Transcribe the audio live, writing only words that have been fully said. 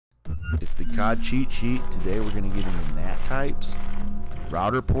It's the COD cheat sheet. Today we're going to get into NAT types,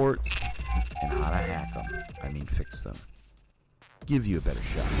 router ports, and how to hack them. I mean fix them. Give you a better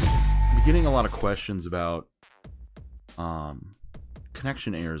shot. I'm getting a lot of questions about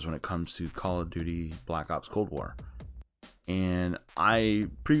connection errors when it comes to Call of Duty Black Ops Cold War. And I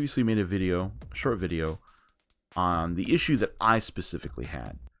previously made a short video, on the issue that I specifically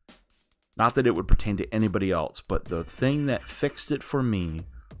had. Not that it would pertain to anybody else, but the thing that fixed it for me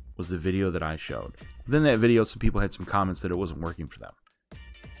was the video that I showed. Within that video, some people had some comments that it wasn't working for them.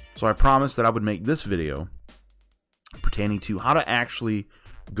 So I promised that I would make this video pertaining to how to actually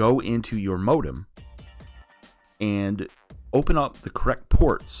go into your modem and open up the correct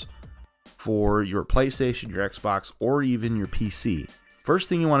ports for your PlayStation, your Xbox, or even your PC. First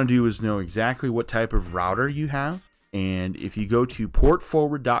thing you want to do is know exactly what type of router you have. And if you go to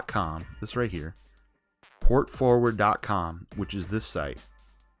portforward.com, this right here, portforward.com, which is this site,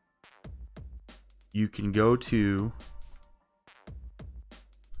 you can go to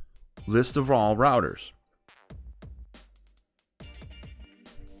list of all routers.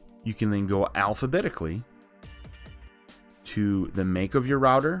 You can then go alphabetically to the make of your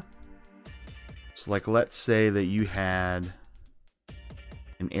router. So like, let's say that you had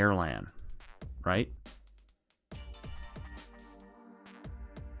an AirLAN, right?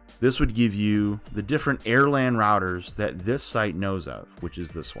 This would give you the different AirLAN routers that this site knows of, which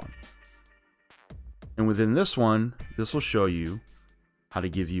is this one. And within this one, this will show you how to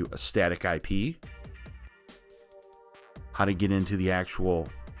give you a static IP, how to get into the actual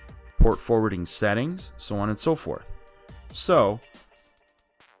port forwarding settings, so on and so forth. So,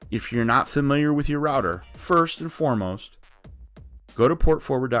 if you're not familiar with your router, first and foremost, go to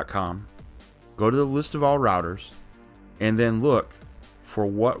portforward.com, go to the list of all routers, and then look for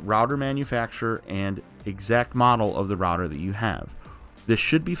what router manufacturer and exact model of the router that you have. This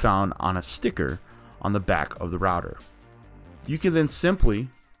should be found on a sticker on the back of the router. You can then simply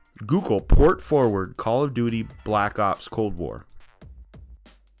Google port forward Call of Duty Black Ops Cold War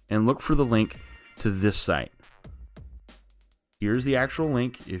and look for the link to this site. Here's the actual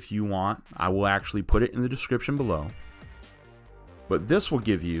link if you want. I will actually put it in the description below. But this will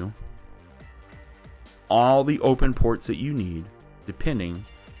give you all the open ports that you need, depending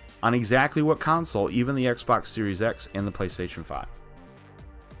on exactly what console, even the Xbox Series X and the PlayStation 5.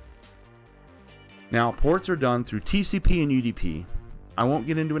 Now, ports are done through TCP and UDP. I won't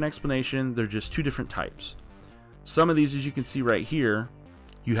get into an explanation, they're just two different types. Some of these, as you can see right here,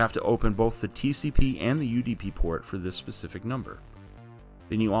 you have to open both the TCP and the UDP port for this specific number.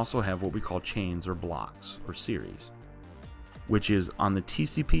 Then you also have what we call chains or blocks or series, which is on the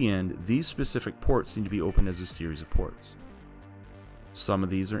TCP end, these specific ports need to be opened as a series of ports. Some of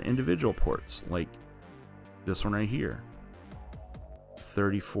these are individual ports, like this one right here,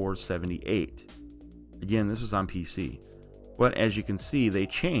 3478. Again, this is on PC, but as you can see, they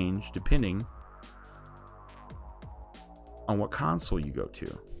change depending on what console you go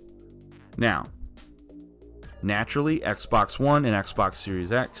to. Now, naturally, Xbox One and Xbox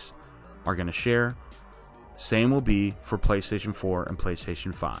Series X are going to share. Same will be for PlayStation 4 and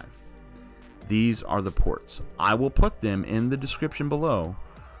PlayStation 5. These are the ports. I will put them in the description below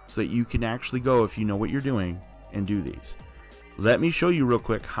so that you can actually go, if you know what you're doing, and do these. Let me show you real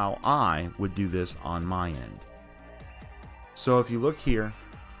quick how I would do this on my end. So if you look here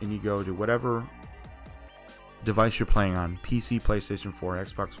and you go to whatever device you're playing on, PC, PlayStation 4,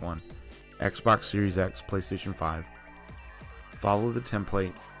 Xbox One, Xbox Series X, PlayStation 5, follow the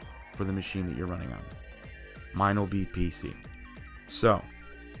template for the machine that you're running on. Mine will be PC. So,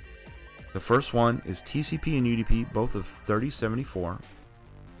 the first one is TCP and UDP, both of 3074,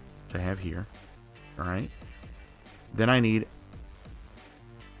 which I have here. Alright. Then I need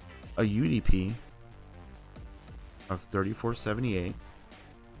a UDP of 3478,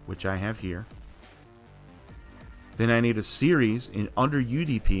 which I have here. Then I need a series in under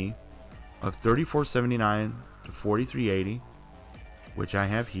UDP of 3479 to 4380, which I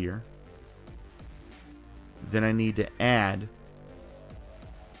have here. Then I need to add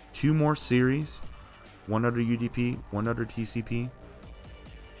two more series, one under UDP, one under TCP,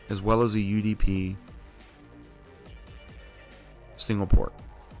 as well as a UDP single port.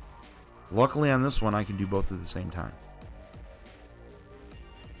 Luckily on this one I can do both at the same time.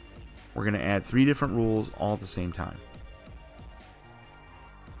 We're going to add 3 different rules all at the same time.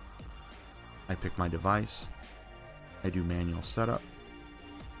 I pick my device, I do manual setup.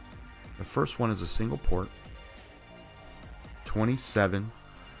 The first one is a single port,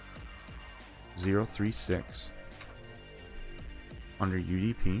 27036 under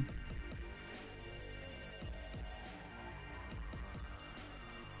UDP.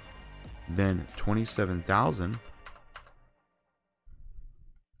 then 27,000,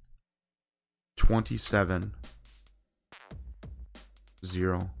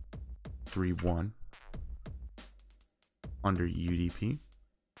 27,031 under UDP,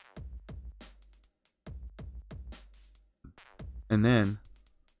 and then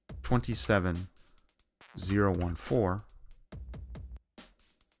 27,014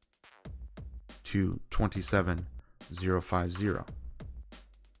 to 27,050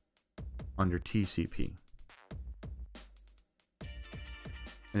 under TCP.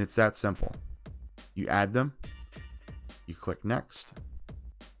 And it's that simple. You add them, you click next,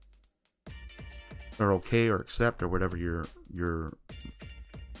 or OK or accept or whatever your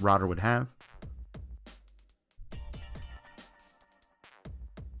router would have.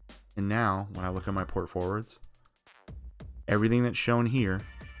 And now when I look at my port forwards, everything that's shown here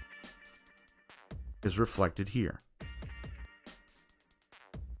is reflected here.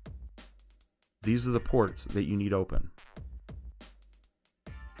 These are the ports that you need open.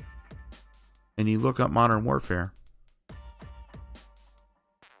 And you look up Modern Warfare,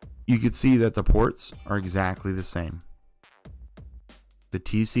 you could see that the ports are exactly the same. The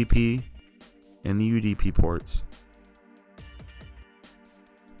TCP and the UDP ports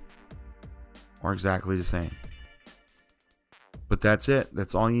are exactly the same. But that's it.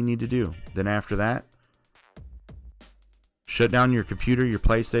 That's all you need to do. Then after that, shut down your computer, your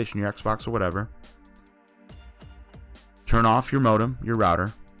PlayStation, your Xbox, or whatever. Turn off your modem, your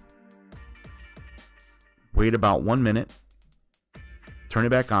router. Wait about 1 minute. Turn it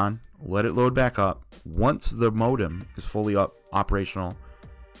back on. Let it load back up. Once the modem is fully operational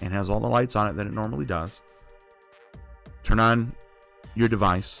and has all the lights on it that it normally does, turn on your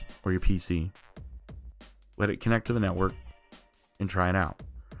device or your PC. Let it connect to the network and try it out.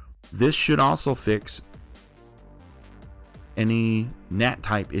 This should also fix any NAT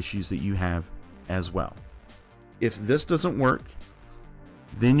type issues that you have as well. If this doesn't work,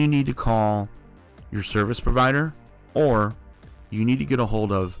 then you need to call your service provider, or you need to get a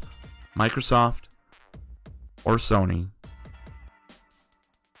hold of Microsoft or Sony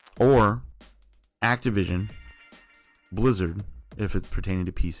or Activision, Blizzard if it's pertaining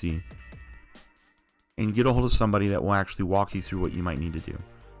to PC, and get a hold of somebody that will actually walk you through what you might need to do.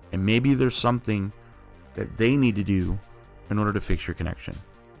 And maybe there's something that they need to do in order to fix your connection.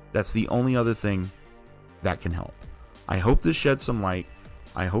 That's the only other thing that can help. I hope this shed some light.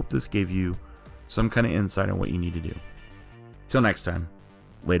 I hope this gave you some kind of insight on what you need to do. Till next time,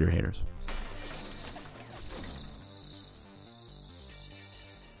 later haters.